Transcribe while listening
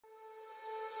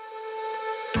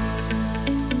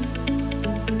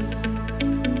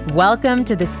Welcome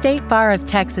to the State Bar of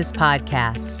Texas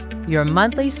podcast, your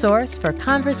monthly source for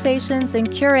conversations and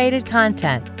curated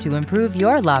content to improve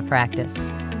your law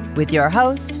practice. With your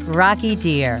host, Rocky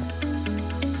Deer.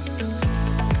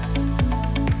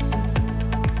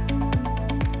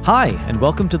 Hi, and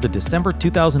welcome to the December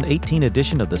 2018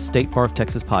 edition of the State Bar of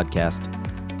Texas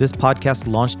podcast. This podcast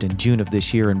launched in June of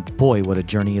this year, and boy, what a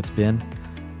journey it's been.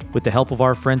 With the help of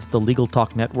our friends at the Legal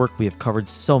Talk Network, we have covered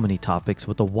so many topics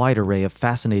with a wide array of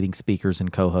fascinating speakers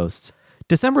and co-hosts.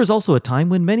 December is also a time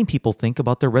when many people think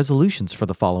about their resolutions for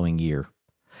the following year.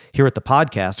 Here at the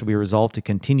podcast, we resolve to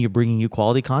continue bringing you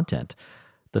quality content,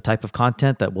 the type of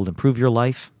content that will improve your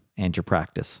life and your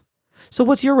practice. So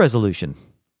what's your resolution?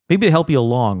 Maybe to help you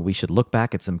along, we should look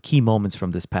back at some key moments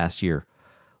from this past year.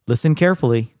 Listen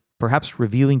carefully. Perhaps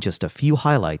reviewing just a few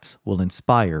highlights will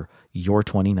inspire your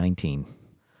 2019.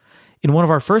 In one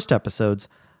of our first episodes,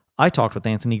 I talked with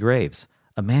Anthony Graves,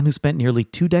 a man who spent nearly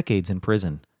 2 decades in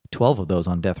prison, 12 of those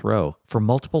on death row, for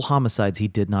multiple homicides he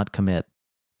did not commit.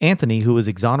 Anthony, who was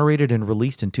exonerated and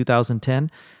released in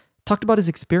 2010, talked about his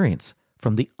experience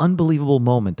from the unbelievable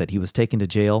moment that he was taken to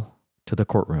jail to the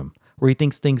courtroom, where he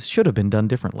thinks things should have been done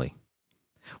differently.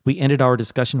 We ended our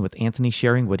discussion with Anthony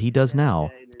sharing what he does now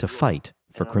to fight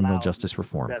for criminal justice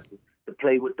reform. To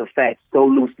play with the facts so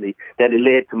loosely that it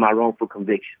led to my wrongful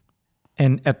conviction.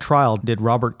 And at trial, did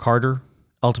Robert Carter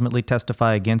ultimately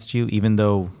testify against you, even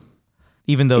though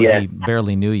he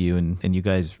barely knew you and you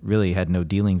guys really had no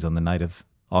dealings on the night of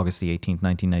August the 18th,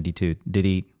 1992? Did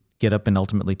he get up and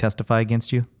ultimately testify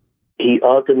against you? He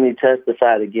ultimately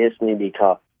testified against me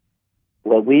because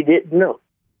what we didn't know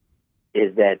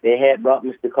is that they had brought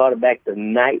Mr. Carter back the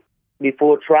night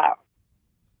before trial.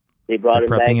 They brought him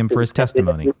back. Prepping him for his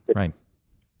testimony, right?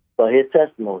 For his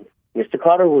testimony. Mr.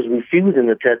 Carter was refusing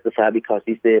to testify because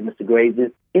he said Mr. Graves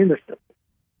is innocent.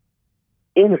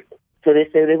 Innocent. So they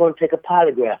said they're going to take a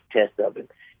polygraph test of him.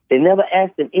 They never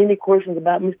asked him any questions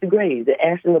about Mr. Graves. They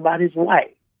asked him about his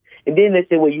wife. And then they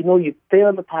said, well, you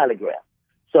failed the polygraph.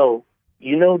 So,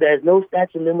 there's no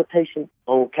statute of limitation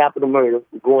on capital murder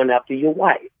going after your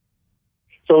wife.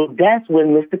 So that's when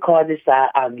Mr. Carter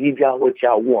decided, I'll give y'all what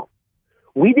y'all want.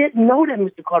 We didn't know that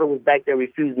Mr. Carter was back there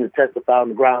refusing to testify on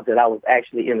the grounds that I was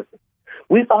actually innocent.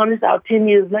 We found this out 10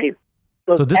 years later.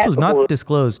 So this was not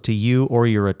disclosed to you or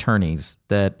your attorneys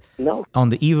that on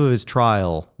the eve of his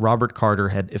trial, Robert Carter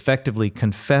had effectively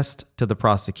confessed to the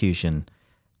prosecution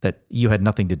that you had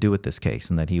nothing to do with this case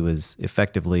and that he was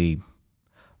effectively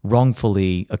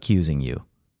wrongfully accusing you.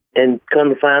 And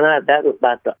come to find out, that was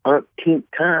about the umpteenth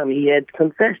time he had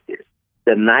confessed this.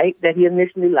 The night that he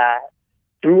initially lied,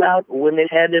 throughout when they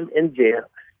had him in jail,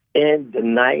 and the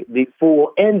night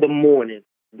before and the morning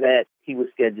that he was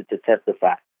scheduled to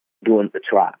testify during the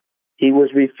trial. He was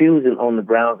refusing on the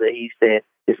grounds that he said,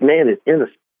 this man is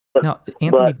innocent. Now,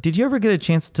 Anthony, did you ever get a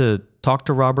chance to talk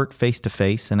to Robert face to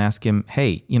face and ask him,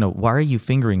 hey, why are you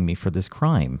fingering me for this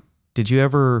crime? Did you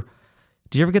ever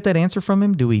get that answer from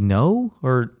him? Do we know?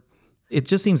 Or it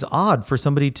just seems odd for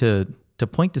somebody to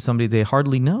point to somebody they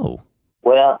hardly know.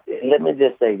 Well, let me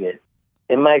just say this.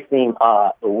 It might seem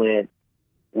odd, but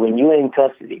when you're in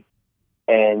custody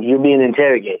and you're being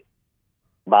interrogated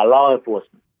by law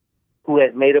enforcement who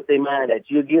has made up their mind that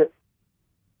you're guilty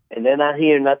and they're not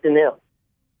hearing nothing else,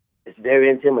 it's very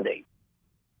intimidating.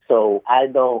 So I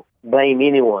don't blame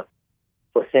anyone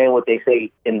for saying what they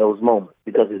say in those moments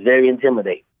because it's very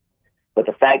intimidating. But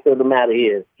the fact of the matter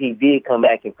is he did come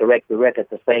back and correct the record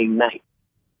the same night.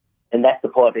 And that's the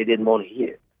part they didn't want to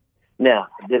hear. Now,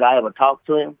 did I ever talk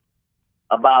to him?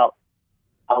 About,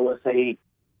 I would say,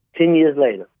 10 years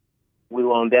later, we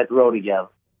were on death row together,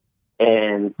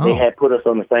 and they had put us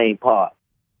on the same part,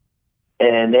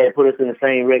 and they had put us in the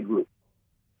same red group.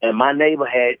 And my neighbor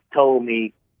had told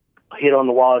me, hit on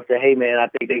the wall and said, hey, man, I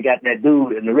think they got that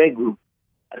dude in the red group.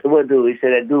 I said, what dude? He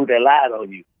said, that dude that lied on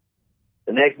you.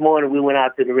 The next morning, we went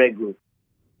out to the red group.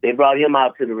 They brought him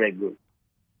out to the red group,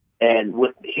 and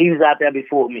he was out there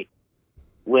before me.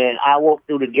 When I walked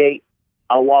through the gate,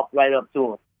 I walked right up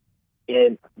to him.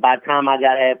 And by the time I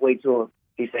got halfway to him,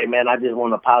 he said, man, I just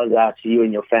want to apologize to you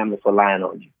and your family for lying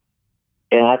on you.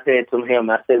 And I said to him,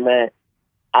 man,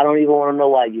 I don't even want to know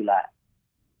why you lied.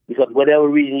 Because whatever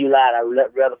reason you lied,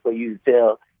 I'd rather for you to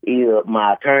tell either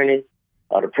my attorneys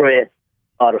or the press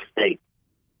or the state.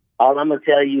 All I'm going to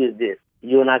tell you is this.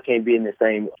 You and I can't be in the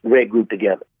same red group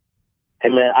together. Hey,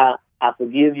 man, I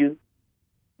forgive you,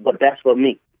 but that's for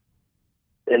me.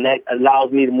 And that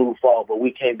allows me to move forward, but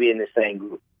we can't be in the same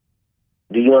group.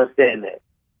 Do you understand that?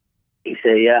 He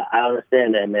said, yeah, I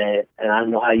understand that, man. And I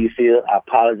know how you feel. I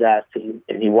apologize to you.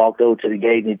 And he walked over to the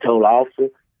gate and he told the officer,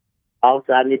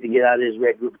 Also, I need to get out of this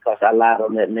rec group because I lied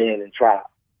on that man in trial.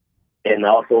 And I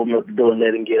also opened up the door and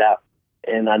let him get out.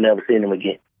 And I never seen him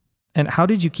again. And how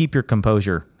did you keep your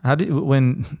composure? Now,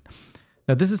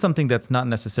 this is something that's not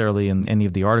necessarily in any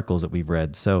of the articles that we've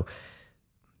read. So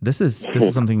this is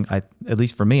something, at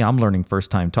least for me, I'm learning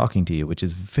first time talking to you, which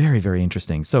is very, very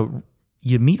interesting. So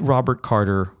you meet Robert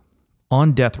Carter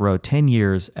on death row 10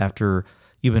 years after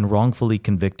you've been wrongfully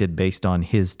convicted based on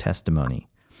his testimony.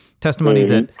 Testimony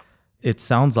that it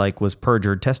sounds like was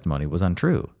perjured testimony, was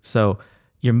untrue. So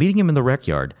you're meeting him in the rec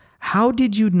yard. How'd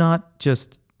you not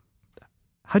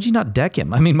deck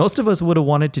him? I mean, most of us would have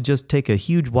wanted to just take a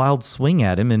huge wild swing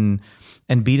at him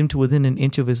and beat him to within an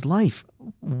inch of his life.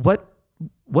 What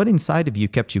inside of you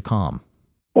kept you calm?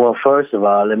 Well, first of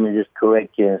all, let me just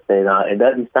correct you and say that it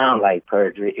doesn't sound like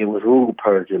perjury. It was ruled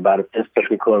perjury by the Fifth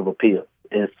Circuit Court of Appeals.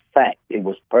 In fact, it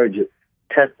was perjured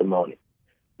testimony.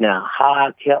 Now, how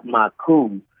I kept my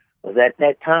cool was at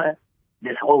that time,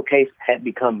 this whole case had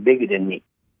become bigger than me.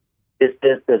 This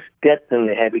death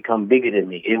penalty had become bigger than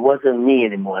me. It wasn't me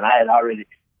anymore, and I had already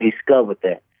discovered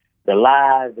that. The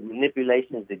lies, the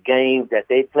manipulations, the games that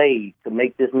they played to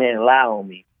make this man lie on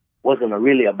me wasn't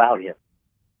really about him.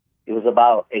 It was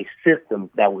about a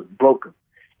system that was broken.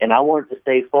 And I wanted to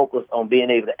stay focused on being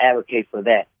able to advocate for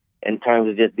that in terms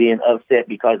of just being upset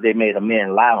because they made a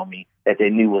man lie on me that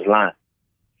they knew was lying.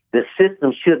 The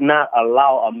system should not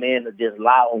allow a man to just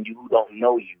lie on you who don't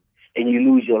know you, and you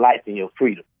lose your life and your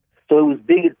freedom. So it was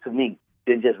bigger to me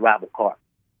than just Robert Carter.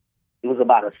 It was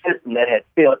about a system that had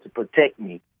failed to protect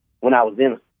me when I was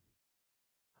innocent.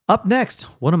 Up next,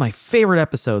 one of my favorite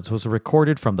episodes was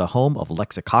recorded from the home of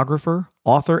lexicographer,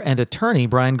 author, and attorney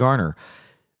Bryan Garner.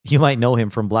 You might know him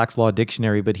from Black's Law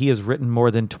Dictionary, but he has written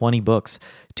more than 20 books,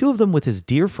 2 of them with his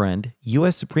dear friend,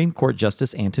 U.S. Supreme Court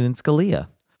Justice Antonin Scalia.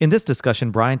 In this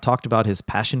discussion, Bryan talked about his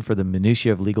passion for the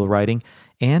minutiae of legal writing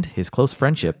and his close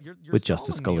friendship with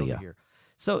Justice Scalia.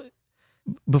 So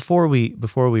before we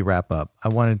wrap up, I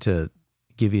wanted to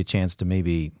give you a chance to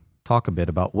maybe talk a bit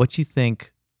about what you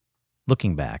think,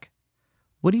 looking back,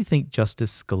 what do you think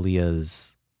Justice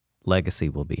Scalia's legacy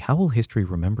will be? How will history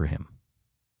remember him?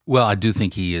 Well, I do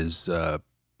think he is the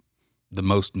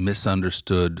most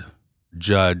misunderstood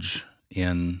judge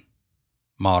in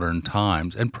modern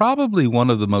times, and probably one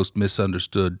of the most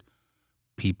misunderstood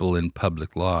people in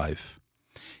public life.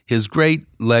 His great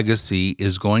legacy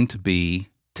is going to be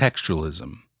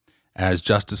textualism. As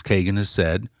Justice Kagan has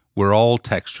said, we're all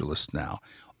textualists now.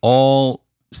 All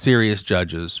serious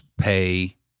judges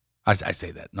pay, I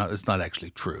say that, it's not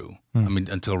actually true. I mean,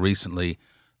 until recently,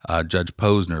 Judge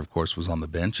Posner, of course, was on the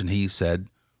bench, and he said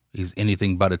he's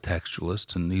anything but a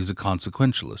textualist, and he's a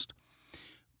consequentialist.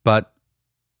 But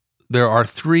there are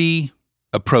 3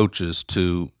 approaches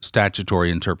to statutory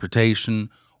interpretation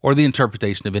or the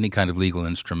interpretation of any kind of legal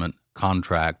instrument,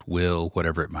 contract, will,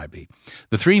 whatever it might be.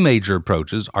 The 3 major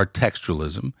approaches are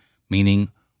textualism,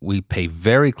 meaning we pay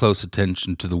very close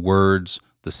attention to the words,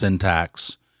 the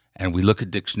syntax, and we look at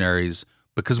dictionaries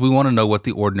because we want to know what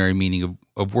the ordinary meaning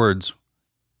of words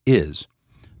is.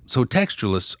 So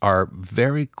textualists are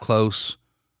very close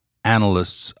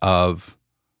analysts of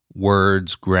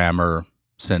words, grammar,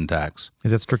 syntax.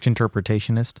 Is that strict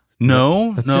interpretationist?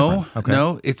 No, That's no, different. Okay.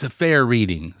 no. It's a fair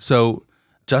reading. So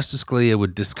Justice Scalia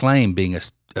would disclaim being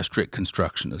a strict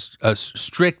constructionist.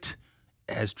 Strict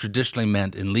has traditionally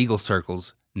meant in legal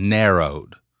circles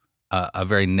narrowed, a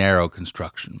very narrow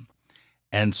construction.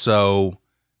 And so,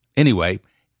 anyway,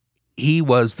 he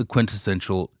was the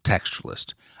quintessential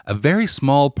textualist. A very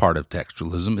small part of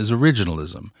textualism is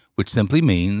originalism, which simply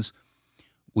means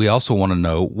we also want to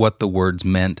know what the words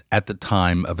meant at the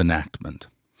time of enactment.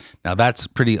 Now, that's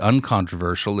pretty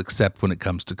uncontroversial, except when it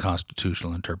comes to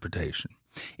constitutional interpretation.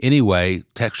 Anyway,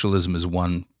 textualism is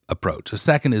one approach. A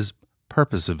second is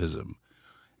purposivism.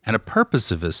 And a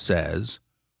purposivist says,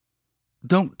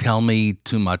 don't tell me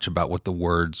too much about what the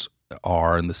words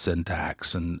are and the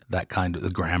syntax and that kind of the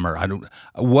grammar.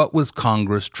 What was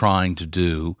Congress trying to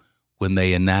do when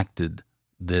they enacted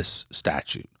this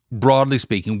statute? Broadly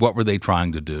speaking, what were they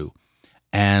trying to do?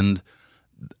 And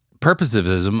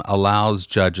purposivism allows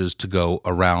judges to go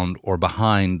around or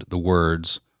behind the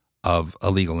words of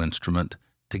a legal instrument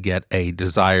to get a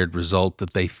desired result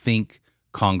that they think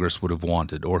Congress would have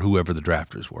wanted or whoever the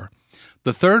drafters were.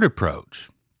 The third approach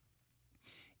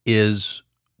is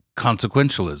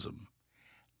consequentialism.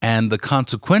 And the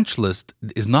consequentialist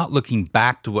is not looking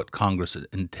back to what Congress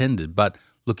intended, but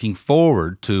looking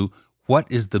forward to what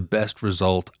is the best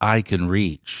result I can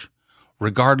reach,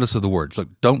 regardless of the words. Look,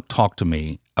 don't talk to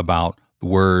me about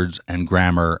words and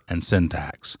grammar and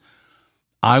syntax.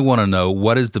 I want to know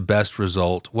what is the best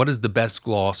result, what is the best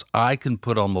gloss I can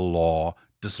put on the law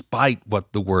despite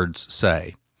what the words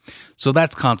say. So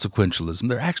that's consequentialism.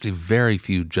 There are actually very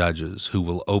few judges who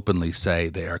will openly say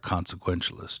they are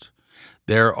consequentialist.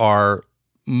 There are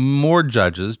more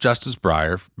judges. Justice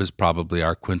Breyer is probably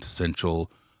our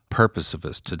quintessential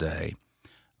purposivist today.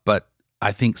 But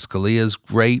I think Scalia's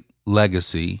great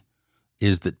legacy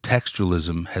is that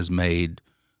textualism has made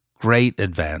great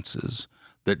advances,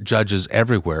 that judges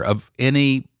everywhere of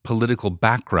any political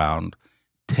background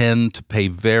tend to pay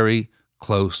very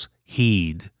close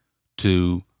heed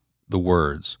to the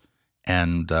words.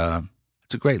 And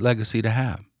it's a great legacy to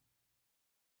have.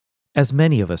 As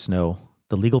many of us know,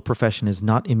 the legal profession is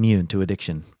not immune to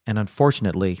addiction, and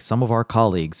unfortunately, some of our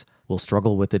colleagues will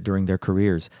struggle with it during their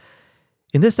careers.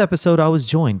 In this episode, I was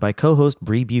joined by co-host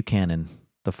Bree Buchanan,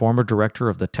 the former director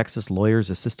of the Texas Lawyers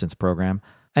Assistance Program,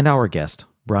 and our guest,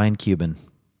 Brian Cuban,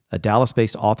 a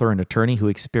Dallas-based author and attorney who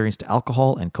experienced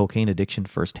alcohol and cocaine addiction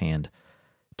firsthand.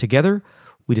 Together,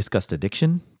 we discussed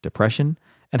addiction, depression,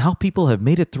 and how people have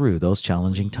made it through those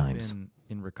challenging times. You've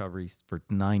been in recovery for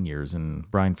 9 years, and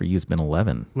Brian, for you, it's been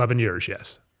 11. 11 years,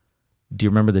 yes. Do you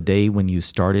remember the day when you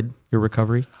started your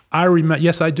recovery?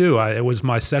 Yes, I do. It was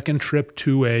my second trip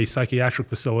to a psychiatric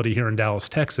facility here in Dallas,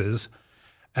 Texas,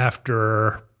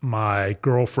 after my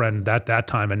girlfriend at that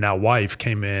time and now wife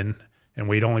came in, and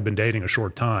we'd only been dating a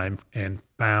short time, and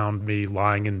found me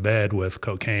lying in bed with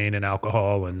cocaine and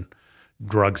alcohol and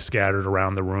drugs scattered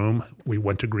around the room. We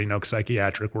went to Green Oak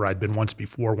Psychiatric, where I'd been once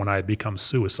before when I had become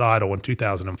suicidal in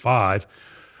 2005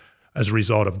 as a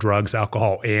result of drugs,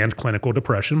 alcohol, and clinical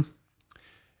depression.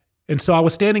 And so I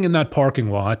was standing in that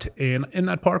parking lot, and in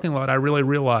that parking lot, I really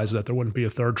realized that there wouldn't be a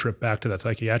third trip back to that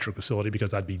psychiatric facility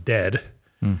because I'd be dead.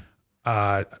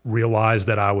 I realized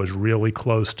that I was really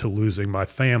close to losing my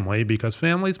family, because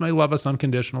families may love us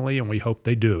unconditionally, and we hope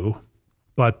they do,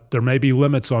 but there may be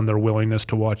limits on their willingness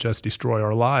to watch us destroy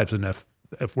our lives. And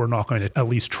if we're not going to at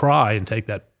least try and take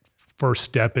that first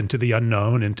step into the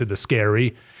unknown, into the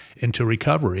scary, into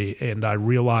recovery. And I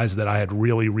realized that I had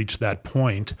really reached that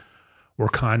point where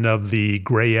kind of the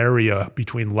gray area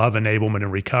between love enablement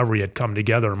and recovery had come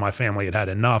together, and my family had had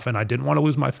enough. And I didn't want to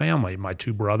lose my family. My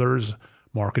two brothers,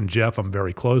 Mark and Jeff, I'm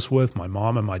very close with, my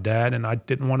mom and my dad, and I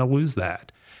didn't want to lose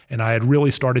that. And I had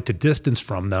really started to distance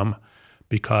from them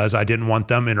because I didn't want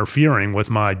them interfering with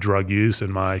my drug use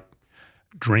and my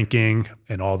drinking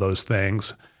and all those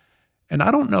things. And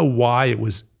I don't know why it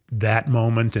was that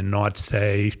moment and not,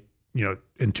 say,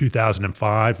 in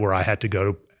 2005, where I had to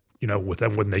go, with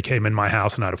them when they came in my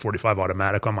house and I had a .45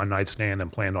 automatic on my nightstand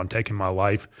and planned on taking my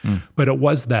life. But it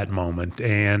was that moment.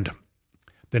 And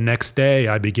the next day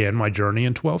I began my journey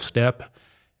in 12-step,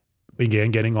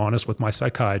 began getting honest with my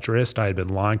psychiatrist. I had been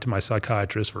lying to my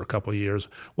psychiatrist for a couple of years.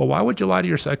 Well, why would you lie to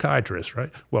your psychiatrist,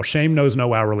 right? Well, shame knows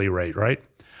no hourly rate, right?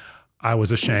 I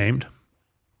was ashamed.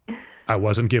 I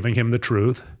wasn't giving him the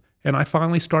truth. And I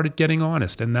finally started getting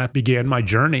honest, and that began my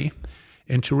journey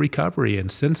into recovery.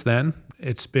 And since then,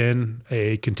 it's been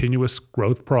a continuous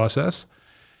growth process,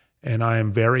 and I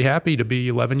am very happy to be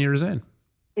 11 years in.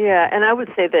 Yeah, and I would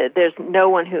say that there's no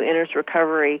one who enters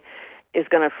recovery is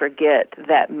going to forget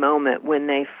that moment when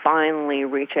they finally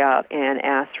reach out and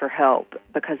ask for help,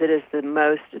 because it is the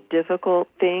most difficult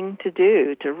thing to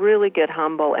do, to really get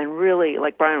humble and really,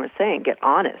 like Brian was saying, get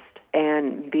honest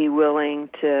and be willing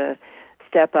to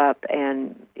step up.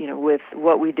 And, with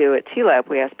what we do at TLAP,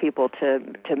 we ask people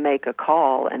to make a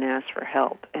call and ask for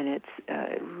help. And it's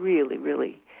really,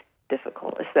 really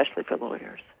difficult, especially for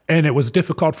lawyers. And it was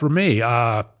difficult for me.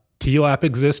 TLAP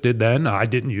existed then. I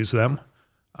didn't use them.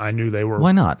 I knew they were.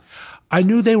 Why not? I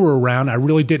knew they were around. I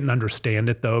really didn't understand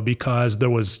it, though, because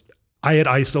I had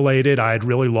isolated. I had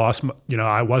really lost,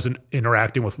 I wasn't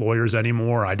interacting with lawyers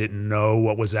anymore. I didn't know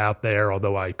what was out there,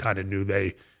 although I kind of knew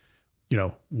they,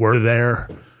 were there.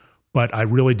 But I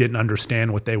really didn't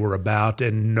understand what they were about.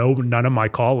 And none of my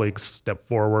colleagues stepped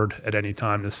forward at any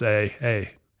time to say,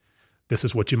 hey, this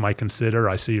is what you might consider.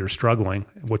 I see you're struggling,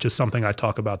 which is something I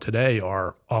talk about today,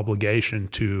 our obligation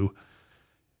to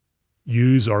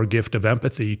use our gift of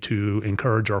empathy to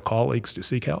encourage our colleagues to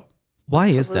seek help. Why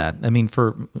is that? I mean,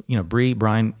 for, Bree,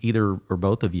 Brian, either or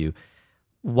both of you,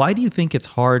 why do you think it's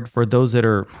hard for those that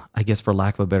are, I guess for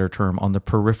lack of a better term, on the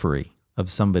periphery of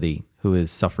somebody who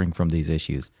is suffering from these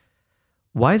issues?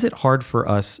 Why is it hard for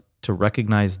us to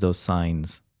recognize those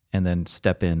signs and then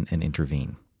step in and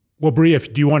intervene? Well, Bree,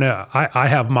 do you want to, I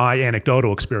have my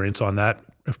anecdotal experience on that,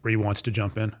 if Bree wants to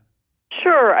jump in.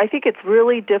 Sure. I think it's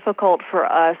really difficult for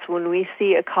us when we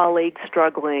see a colleague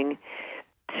struggling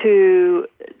to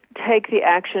take the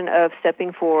action of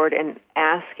stepping forward and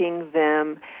asking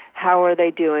them How are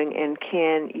they doing, and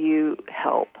can you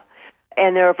help?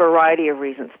 And there are a variety of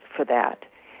reasons for that.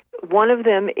 One of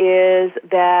them is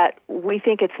that we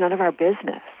think it's none of our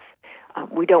business.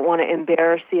 We don't want to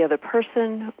embarrass the other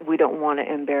person. We don't want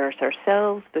to embarrass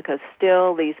ourselves, because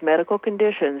still these medical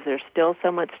conditions, there's still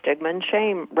so much stigma and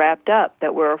shame wrapped up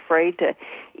that we're afraid to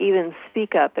even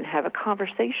speak up and have a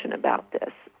conversation about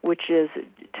this, which is,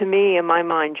 to me, in my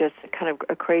mind, just kind of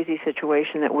a crazy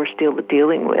situation that we're still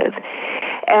dealing with.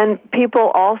 And people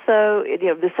also,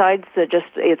 besides just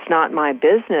it's not my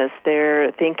business,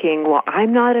 they're thinking, well,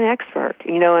 I'm not an expert.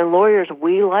 And lawyers,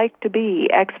 we like to be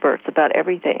experts about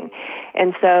everything.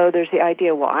 And so there's the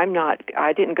idea, well, I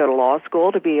didn't go to law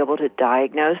school to be able to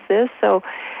diagnose this, so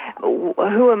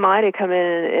who am I to come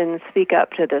in and speak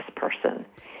up to this person?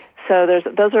 So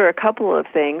those are a couple of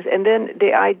things. And then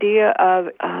the idea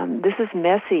of this is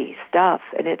messy stuff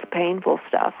and it's painful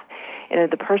stuff. And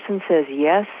if the person says,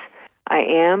 yes, I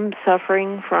am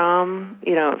suffering from,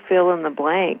 fill in the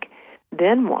blank,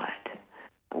 then what?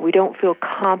 We don't feel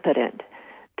competent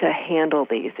to handle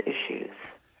these issues.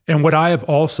 And what I have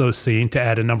also seen, to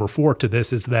add a number 4 to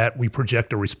this, is that we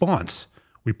project a response.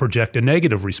 We project a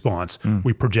negative response.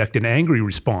 We project an angry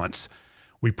response.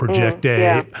 We project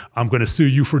I'm going to sue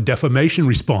you for defamation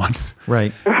response.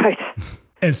 Right. Right.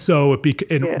 And so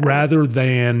rather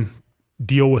than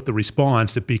deal with the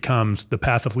response, it becomes the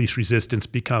path of least resistance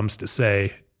becomes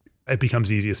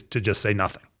easiest to just say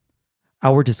nothing.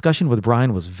 Our discussion with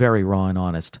Brian was very raw and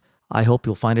honest. I hope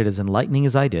you'll find it as enlightening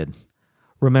as I did.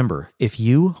 Remember, if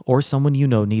you or someone you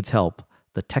know needs help,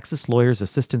 the Texas Lawyers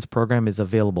Assistance Program is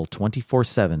available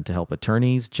 24/7 to help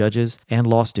attorneys, judges, and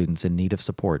law students in need of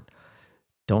support.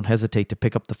 Don't hesitate to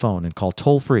pick up the phone and call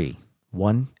toll-free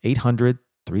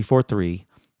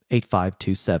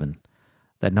 1-800-343-8527.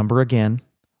 That number again,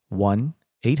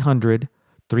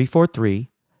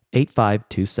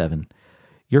 1-800-343-8527.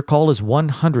 Your call is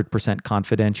 100%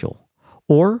 confidential.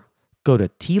 Or go to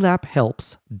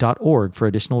tlaphelps.org for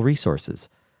additional resources.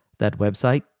 That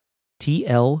website,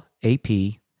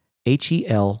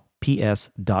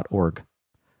 tlaphelps.org.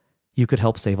 You could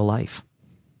help save a life.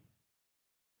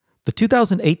 The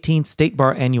 2018 State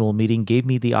Bar Annual Meeting gave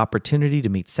me the opportunity to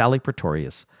meet Sally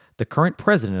Pretorius, the current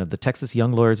president of the Texas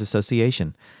Young Lawyers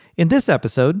Association. In this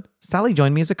episode, Sally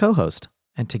joined me as a co-host,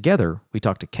 and together we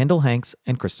talked to Kendall Hanks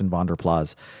and Kristen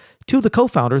Vonderplas, two of the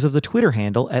co-founders of the Twitter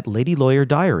handle at Lady Lawyer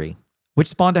Diary, which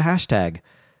spawned a hashtag,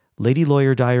 Lady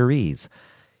Lawyer Diaries.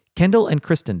 Kendall and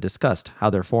Kristen discussed how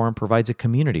their forum provides a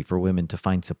community for women to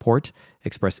find support,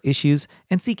 express issues,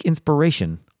 and seek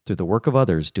inspiration through the work of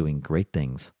others doing great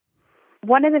things.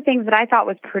 One of the things that I thought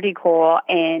was pretty cool,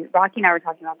 and Rocky and I were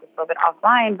talking about this a little bit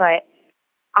offline, but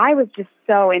I was just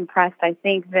so impressed. I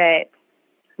think that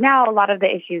now a lot of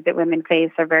the issues that women face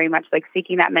are very much like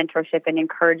seeking that mentorship and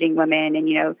encouraging women. And,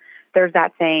 there's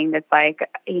that saying that's like,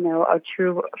 a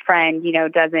true friend,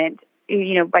 doesn't,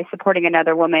 by supporting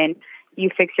another woman, you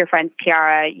fix your friend's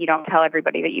tiara. You don't tell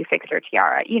everybody that you fixed her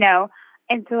tiara,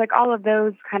 And so like all of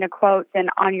those kind of quotes, and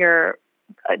on your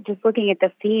just looking at the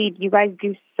feed, you guys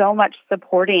do so much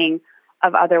supporting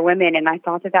of other women. And I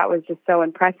thought that was just so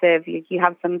impressive. You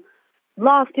have some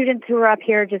law students who are up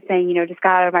here just saying, just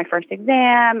got out of my first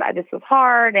exam. This was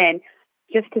hard. And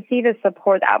just to see the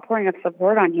support, the outpouring of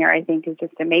support on here, I think is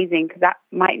just amazing, because that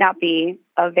might not be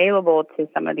available to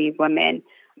some of these women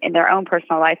in their own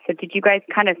personal life. So did you guys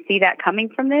kind of see that coming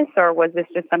from this, or was this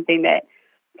just something that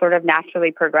sort of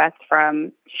naturally progressed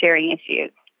from sharing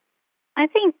issues? I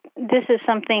think this is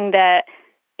something that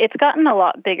it's gotten a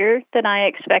lot bigger than I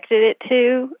expected it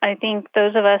to. I think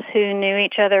those of us who knew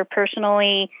each other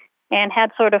personally and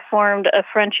had sort of formed a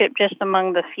friendship just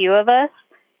among the few of us,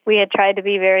 we had tried to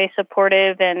be very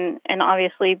supportive and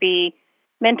obviously be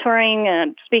mentoring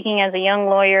and speaking as a young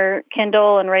lawyer.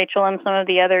 Kendall and Rachel and some of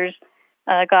the others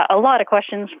got a lot of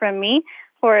questions from me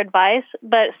for advice,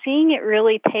 but seeing it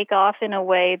really take off in a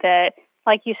way that,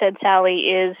 like you said, Sally,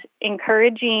 is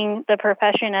encouraging the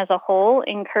profession as a whole,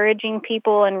 encouraging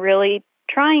people, and really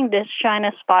trying to shine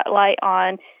a spotlight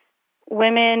on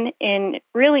women in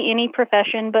really any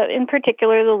profession, but in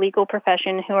particular the legal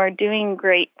profession, who are doing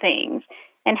great things,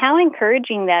 and how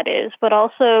encouraging that is. But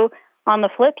also, on the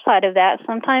flip side of that,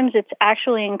 sometimes it's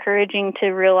actually encouraging to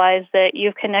realize that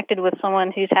you've connected with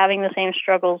someone who's having the same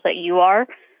struggles that you are.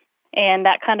 And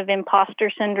that kind of imposter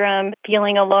syndrome,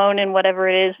 feeling alone in whatever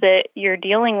it is that you're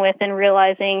dealing with, and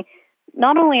realizing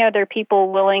not only are there people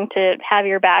willing to have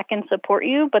your back and support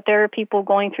you, but there are people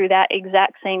going through that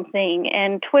exact same thing.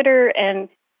 And Twitter and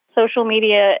social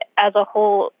media as a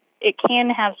whole, it can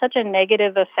have such a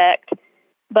negative effect.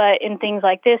 But in things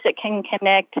like this, it can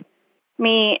connect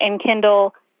me and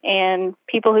Kendall and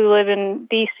people who live in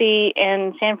DC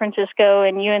and San Francisco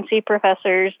and UNC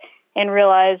professors, and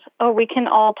realize, oh, we can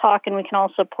all talk and we can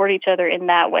all support each other in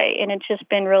that way. And it's just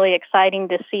been really exciting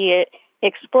to see it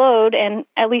explode, and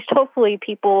at least hopefully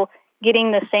people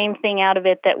getting the same thing out of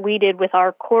it that we did with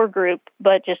our core group,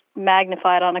 but just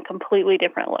magnified on a completely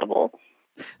different level.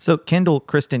 So Kendall,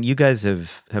 Kristen, you guys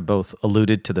have both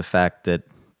alluded to the fact that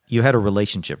you had a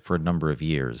relationship for a number of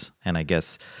years, and I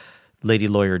guess Lady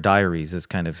Lawyer Diaries has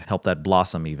kind of helped that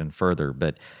blossom even further.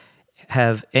 But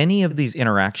have any of these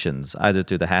interactions, either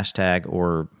through the hashtag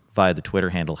or via the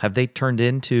Twitter handle, have they turned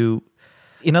into,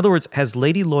 in other words, has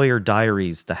Lady Lawyer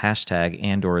Diaries, the hashtag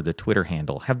and or the Twitter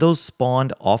handle, have those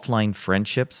spawned offline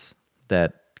friendships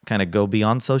that kind of go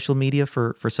beyond social media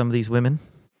for some of these women?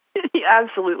 Yeah,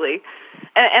 absolutely.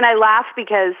 And I laugh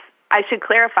because I should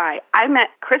clarify, I met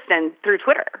Kristen through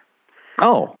Twitter.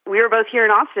 Oh. We were both here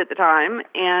in Austin at the time,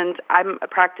 and I'm a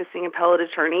practicing appellate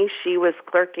attorney. She was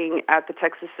clerking at the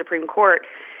Texas Supreme Court.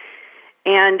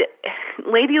 And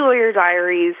Lady Lawyer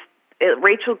Diaries,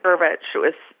 Rachel Gervich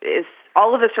is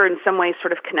all of us are in some way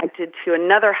sort of connected to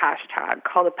another hashtag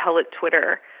called Appellate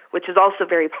Twitter, which is also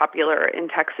very popular in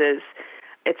Texas.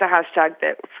 It's a hashtag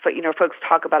that, folks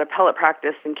talk about appellate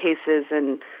practice and cases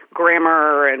and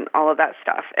grammar and all of that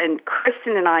stuff. And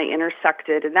Kristen and I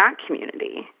intersected in that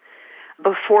community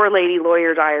before Lady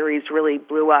Lawyer Diaries really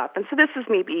blew up. And so this is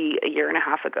maybe a year and a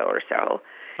half ago or so.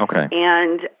 Okay.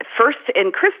 And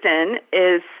Kristen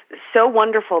is so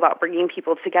wonderful about bringing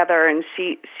people together, and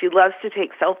she loves to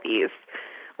take selfies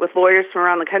with lawyers from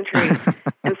around the country.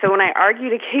 And so when I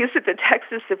argued a case at the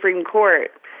Texas Supreme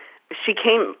Court, she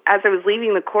came, as I was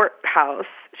leaving the courthouse,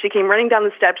 she came running down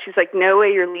the steps. She's like, "No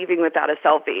way you're leaving without a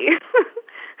selfie."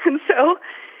 And so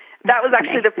that was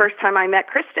actually the first time I met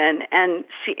Kristen, and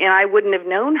I wouldn't have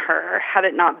known her had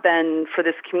it not been for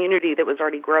this community that was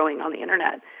already growing on the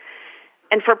internet.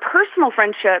 And for personal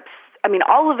friendships, I mean,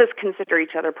 all of us consider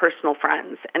each other personal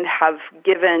friends and have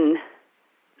given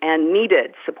and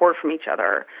needed support from each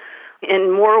other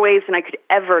in more ways than I could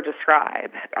ever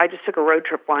describe. I just took a road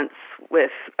trip once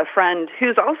with a friend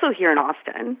who's also here in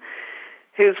Austin,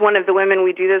 who's one of the women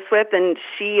we do this with, and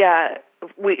she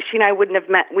and I wouldn't have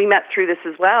met. We met through this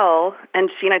as well, and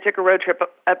she and I took a road trip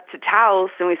up to Taos,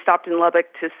 and we stopped in Lubbock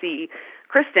to see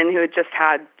Kristen, who had just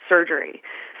had surgery.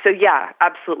 So yeah,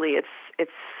 absolutely, it's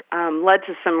led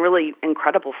to some really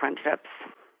incredible friendships.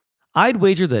 I'd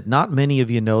wager that not many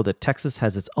of you know that Texas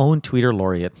has its own Tweeter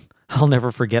laureate. I'll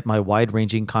never forget my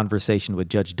wide-ranging conversation with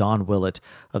Judge Don Willett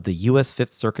of the U.S.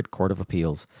 Fifth Circuit Court of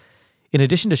Appeals. In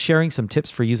addition to sharing some tips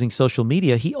for using social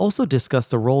media, he also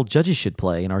discussed the role judges should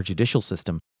play in our judicial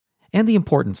system and the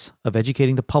importance of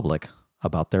educating the public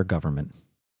about their government.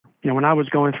 When I was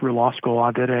going through law school,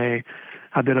 I did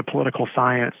a political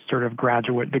science sort of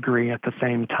graduate degree at the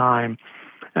same time.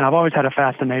 And I've always had a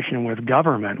fascination with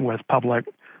government, with public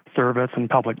service and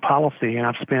public policy. And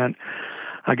I've spent,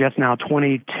 I guess now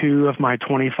 22 of my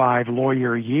 25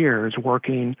 lawyer years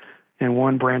working in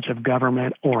one branch of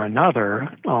government or another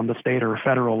on the state or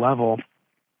federal level.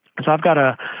 So I've got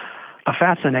a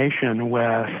fascination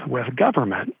with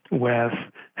government, with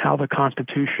how the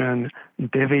Constitution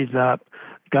divvies up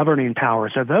governing power.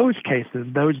 So those cases,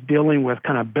 those dealing with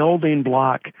kind of building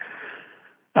block,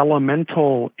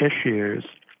 elemental issues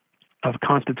of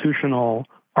constitutional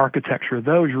architecture,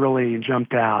 those really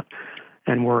jumped out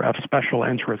and were of special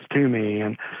interest to me.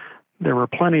 And there were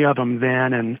plenty of them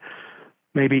then, and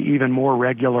maybe even more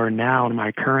regular now in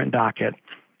my current docket.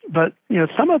 But,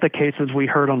 some of the cases we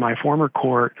heard on my former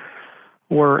court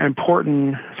were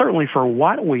important, certainly for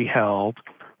what we held,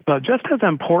 but just as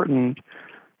important,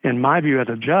 in my view as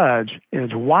a judge,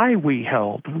 is why we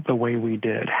held the way we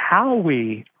did, how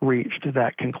we reached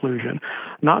that conclusion.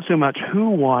 Not so much who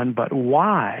won, but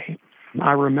why.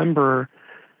 I remember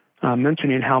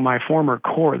mentioning how my former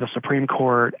court, the Supreme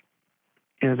Court,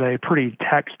 is a pretty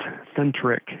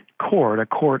text-centric court, a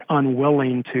court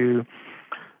unwilling to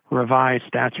revise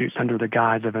statutes under the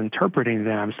guise of interpreting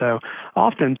them. So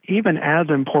often, even as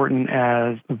important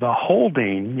as the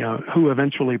holding, who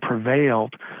eventually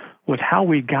prevailed, was how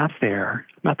we got there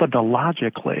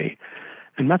methodologically.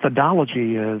 And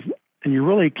methodology is, and you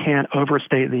really can't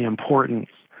overstate the importance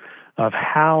of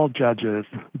how judges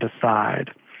decide.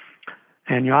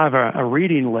 And I have a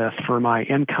reading list for my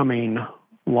incoming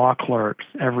law clerks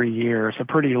every year. It's a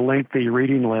pretty lengthy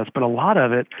reading list, but a lot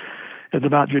of it is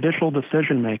about judicial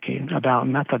decision-making, about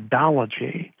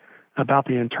methodology, about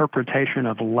the interpretation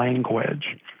of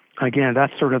language. Again,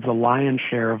 that's sort of the lion's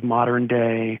share of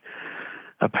modern-day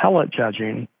appellate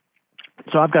judging.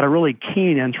 So I've got a really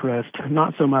keen interest,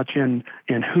 not so much in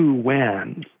who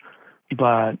wins,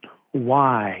 but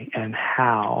why and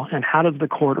how does the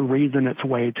court reason its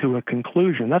way to a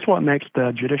conclusion? That's what makes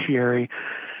the judiciary,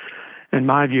 in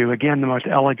my view, again, the most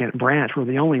elegant branch. We're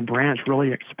the only branch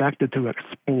really expected to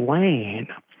explain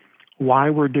why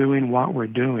we're doing what we're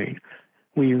doing.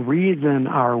 We reason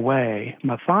our way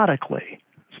methodically,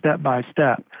 step by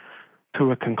step,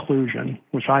 to a conclusion,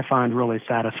 which I find really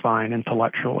satisfying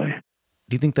intellectually.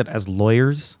 Do you think that as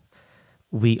lawyers,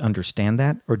 we understand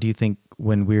that? Or do you think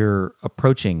when we're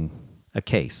approaching a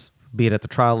case, be it at the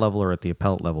trial level or at the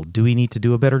appellate level, do we need to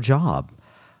do a better job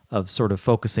of sort of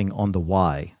focusing on the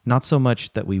why? Not so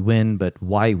much that we win, but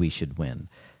why we should win.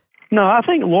 No, I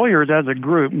think lawyers as a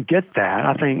group get that.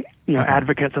 I think,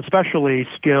 advocates, especially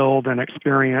skilled and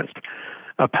experienced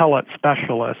appellate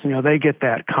specialists, they get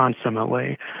that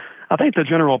consummately. I think the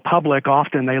general public,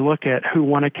 often they look at who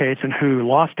won a case and who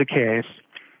lost a case,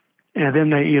 and then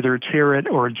they either cheer it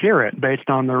or jeer it based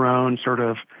on their own sort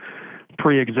of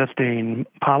pre-existing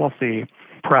policy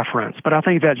preference. But I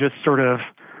think that just sort of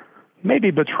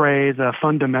maybe betrays a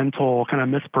fundamental kind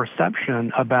of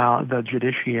misperception about the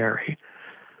judiciary.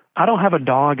 I don't have a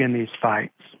dog in these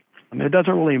fights. It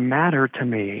doesn't really matter to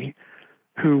me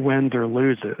who wins or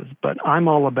loses, but I'm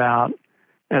all about,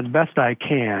 as best I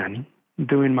can,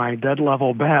 doing my dead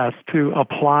level best to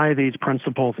apply these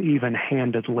principles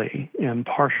even-handedly,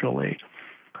 impartially.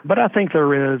 But I think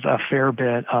there is a fair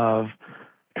bit of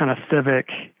kind of civic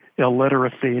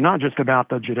illiteracy, not just about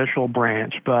the judicial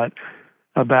branch, but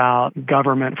about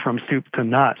government from soup to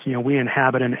nuts. We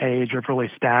inhabit an age of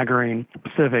really staggering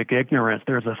civic ignorance.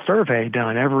 There's a survey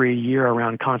done every year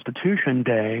around Constitution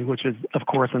Day, which is, of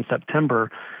course, in September.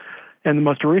 And the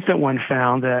most recent one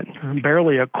found that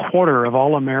barely a quarter of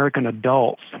all American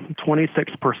adults,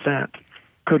 26%,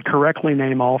 could correctly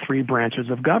name all three branches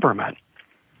of government.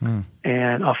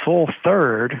 And a full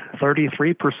third,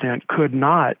 33%, could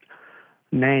not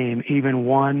name even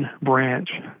one branch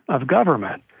of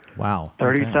government. Wow.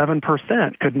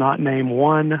 37% could not name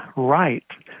one right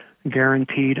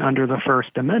guaranteed under the First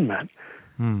Amendment.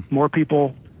 More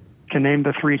people can name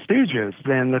the Three Stooges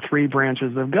than the three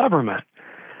branches of government.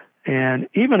 And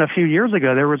even a few years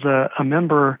ago, there was a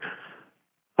member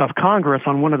of Congress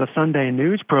on one of the Sunday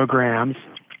news programs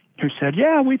who said,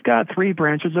 yeah, we've got three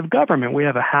branches of government. We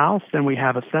have a House, and we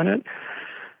have a Senate,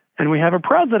 and we have a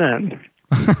president.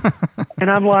 And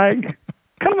I'm like,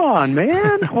 come on,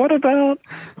 man. What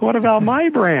about my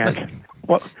branch?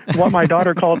 What my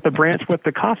daughter calls the branch with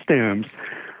the costumes.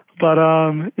 But,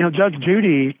 Judge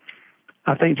Judy,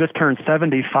 I think, just turned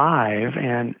 75,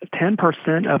 and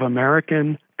 10% of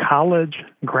American college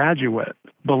graduates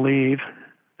believe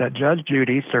that Judge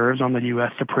Judy serves on the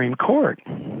U.S. Supreme Court.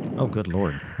 Oh, good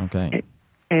Lord. Okay.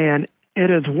 And it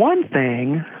is one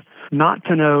thing not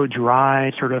to know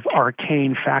dry, sort of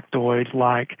arcane factoids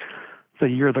like the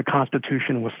year the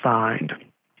Constitution was signed,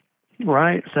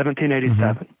 right?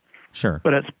 1787. Sure.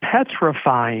 But it's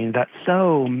petrifying that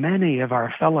so many of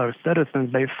our fellow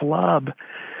citizens, they flub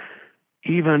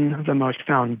even the most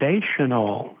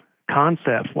foundational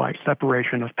concepts like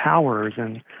separation of powers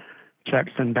and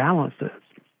checks and balances.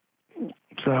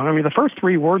 So, the first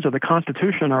three words of the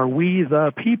Constitution are we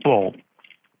the people,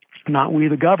 not we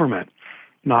the government,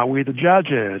 not we the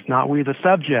judges, not we the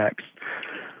subjects,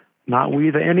 not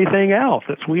we the anything else.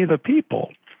 It's we the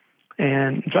people.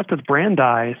 And Justice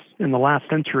Brandeis, in the last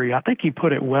century, I think he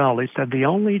put it well. He said the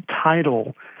only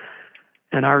title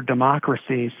in our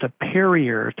democracy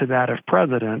superior to that of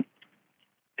president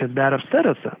is that of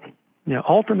citizen.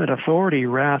 Ultimate authority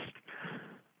rests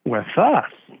with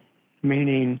us,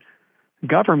 meaning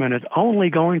government is only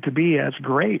going to be as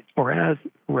great or as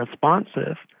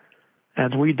responsive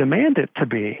as we demand it to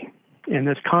be. In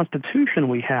this Constitution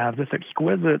we have, this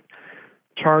exquisite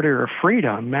Charter of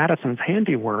Freedom, Madison's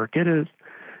handiwork, it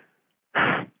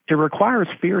requires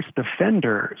fierce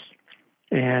defenders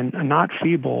and not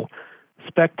feeble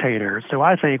spectators. So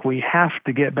I think we have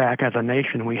to get back as a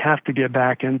nation. We have to get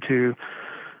back into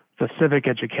the civic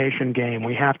education game.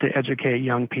 We have to educate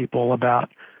young people about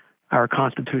our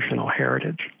constitutional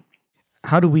heritage.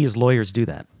 How do we as lawyers do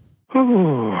that?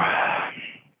 Ooh.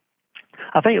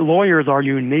 I think lawyers are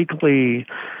uniquely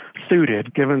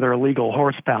suited, given their legal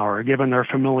horsepower, given their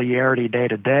familiarity day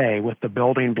to day with the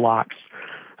building blocks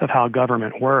of how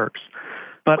government works.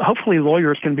 But hopefully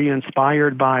lawyers can be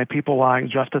inspired by people like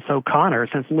Justice O'Connor.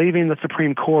 Since leaving the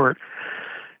Supreme Court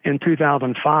in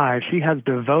 2005, she has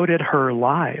devoted her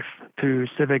life to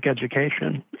civic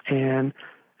education, and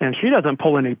she doesn't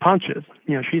pull any punches.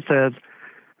 She says,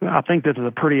 I think this is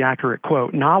a pretty accurate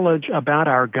quote, knowledge about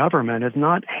our government is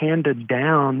not handed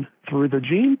down through the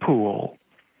gene pool.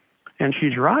 And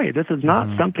she's right. This is not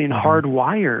something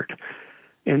hardwired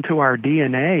into our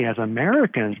DNA as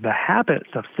Americans, the habits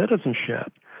of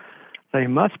citizenship. They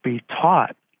must be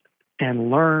taught and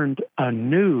learned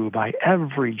anew by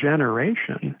every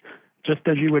generation, just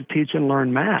as you would teach and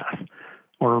learn math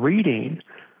or reading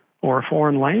or a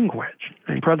foreign language.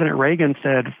 And President Reagan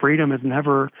said freedom is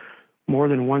never more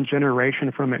than one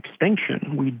generation from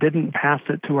extinction. We didn't pass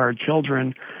it to our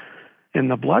children in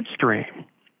the bloodstream.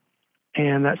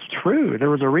 And that's true. There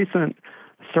was a recent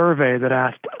survey that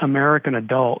asked American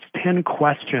adults 10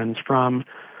 questions from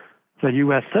the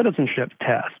U.S. citizenship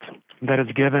test that is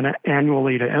given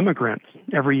annually to immigrants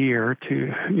every year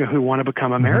to who want to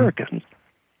become Americans.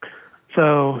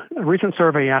 So a recent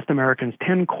survey asked Americans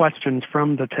 10 questions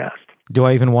from the test. Do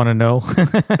I even want to know?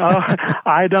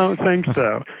 I don't think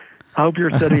so. I hope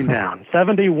you're sitting down.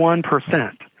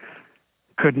 71%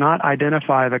 could not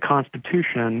identify the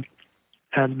Constitution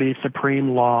as the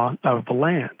supreme law of the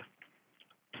land.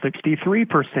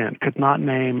 63% could not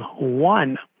name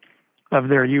one of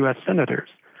their U.S. senators.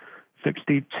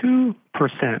 62%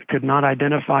 could not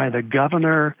identify the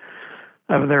governor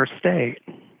of their state.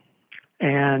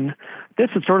 And this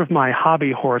is sort of my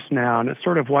hobby horse now, and it's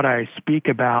sort of what I speak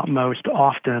about most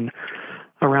often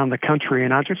around the country.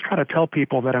 And I just try to tell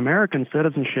people that American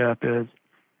citizenship is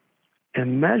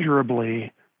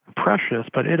immeasurably precious,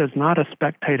 but it is not a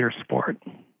spectator sport.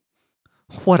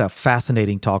 What a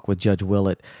fascinating talk with Judge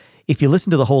Willett. If you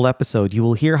listen to the whole episode, you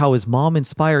will hear how his mom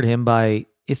inspired him by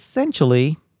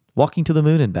essentially walking to the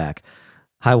moon and back.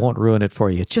 I won't ruin it for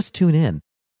you. Just tune in.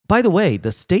 By the way,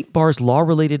 the State Bar's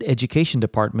Law-Related Education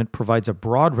Department provides a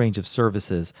broad range of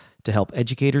services to help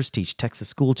educators teach Texas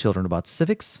school children about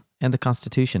civics and the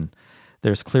Constitution.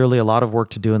 There's clearly a lot of work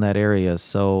to do in that area,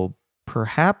 so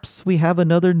perhaps we have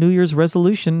another New Year's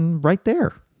resolution right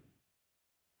there.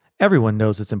 Everyone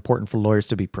knows it's important for lawyers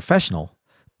to be professional,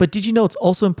 but did you know it's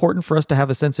also important for us to have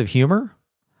a sense of humor?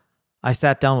 I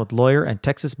sat down with lawyer and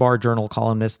Texas Bar Journal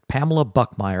columnist Pamela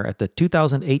Buckmeyer at the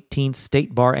 2018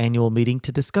 State Bar Annual Meeting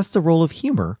to discuss the role of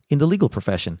humor in the legal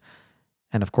profession.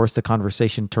 And of course, the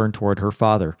conversation turned toward her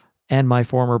father and my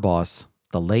former boss,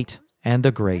 the late and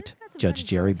the great Judge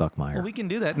Jerry Buckmeyer. Well, we can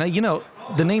do that. Now, you know,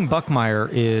 the name Buckmeyer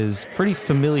is pretty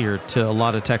familiar to a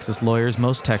lot of Texas lawyers,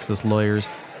 most Texas lawyers.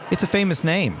 It's a famous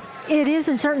name. It is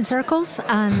in certain circles.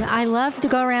 I love to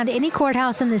go around any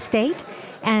courthouse in the state,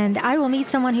 and I will meet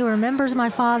someone who remembers my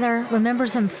father,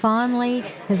 remembers him fondly,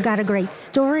 has got a great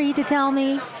story to tell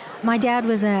me. My dad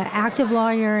was an active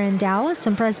lawyer in Dallas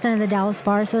and president of the Dallas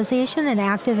Bar Association and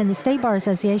active in the State Bar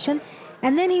Association.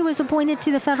 And then he was appointed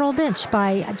to the federal bench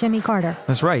by Jimmy Carter.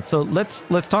 That's right. So let's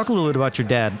talk a little bit about your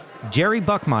dad, Jerry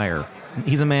Buckmeyer.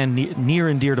 He's a man near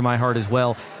and dear to my heart as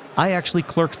well. I actually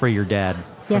clerked for your dad.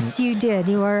 Yes, you did.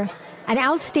 You were an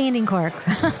outstanding clerk.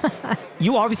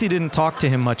 You obviously didn't talk to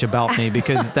him much about me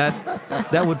because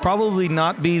that would probably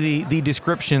not be the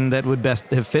description that would best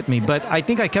have fit me. But I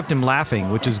think I kept him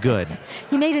laughing, which is good.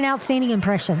 You made an outstanding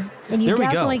impression, and you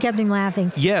definitely kept him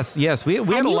laughing. Yes. We had a lot of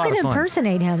fun. And you can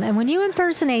impersonate him. And when you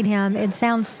impersonate him, it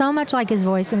sounds so much like his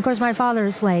voice. And, of course, my father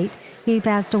is late. He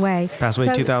passed away.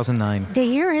 In 2009. To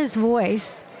hear his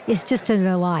voice is just a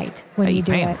delight when you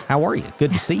do Pam, it. How are you?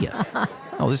 Good to see you.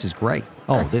 Oh, this is great.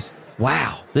 Oh, this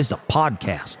is a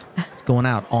podcast. It's going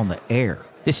out on the air.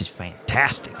 This is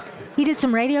fantastic. He did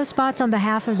some radio spots on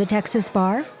behalf of the Texas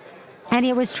Bar, and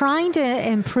he was trying to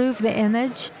improve the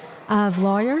image of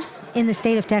lawyers in the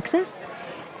state of Texas.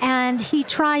 And he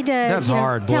tried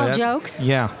to tell jokes.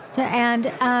 Yeah.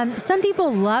 And some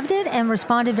people loved it and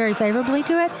responded very favorably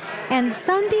to it. And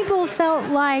some people felt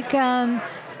like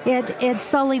it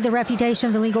sullied the reputation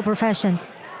of the legal profession.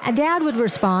 And Dad would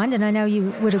respond, and I know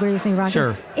you would agree with me, Roger.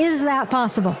 Sure. Is that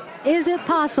possible? Is it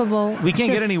possible we can't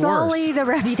get any worse. Sully the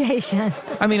reputation?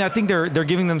 I mean, I think they're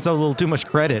giving themselves a little too much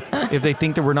credit if they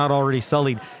think that we're not already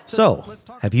sullied. So,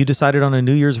 have you decided on a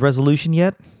New Year's resolution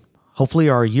yet? Hopefully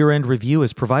our year-end review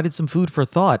has provided some food for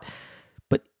thought.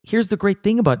 But here's the great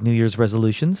thing about New Year's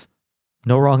resolutions.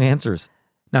 No wrong answers.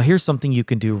 Now, here's something you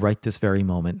can do right this very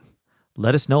moment.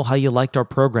 Let us know how you liked our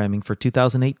programming for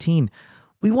 2018.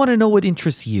 We want to know what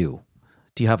interests you.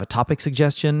 Do you have a topic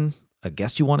suggestion? A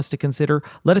guest you want us to consider?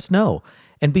 Let us know.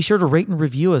 And be sure to rate and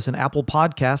review us in Apple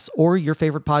Podcasts or your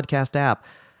favorite podcast app.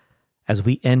 As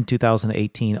we end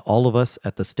 2018, all of us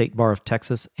at the State Bar of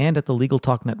Texas and at the Legal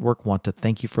Talk Network want to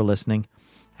thank you for listening.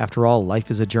 After all,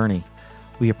 life is a journey.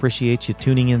 We appreciate you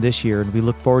tuning in this year, and we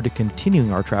look forward to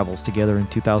continuing our travels together in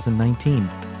 2019.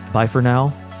 Bye for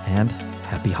now, and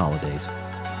happy holidays.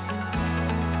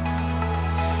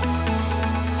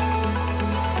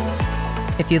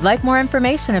 If you'd like more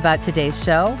information about today's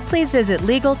show, please visit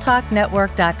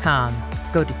LegalTalkNetwork.com.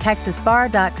 Go to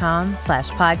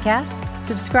TexasBar.com/podcasts,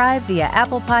 subscribe via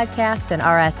Apple Podcasts and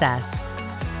RSS.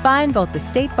 Find both the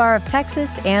State Bar of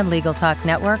Texas and Legal Talk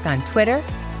Network on Twitter,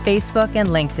 Facebook, and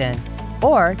LinkedIn,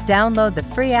 or download the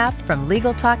free app from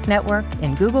Legal Talk Network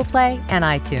in Google Play and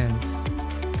iTunes.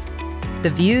 The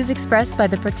views expressed by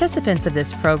the participants of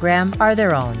this program are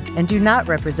their own and do not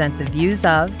represent the views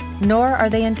of, nor are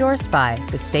they endorsed by,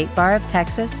 the State Bar of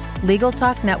Texas, Legal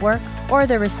Talk Network, or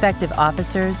their respective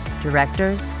officers,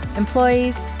 directors,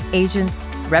 employees, agents,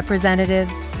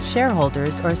 representatives,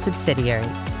 shareholders, or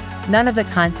subsidiaries. None of the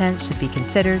content should be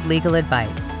considered legal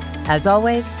advice. As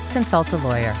always, consult a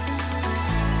lawyer.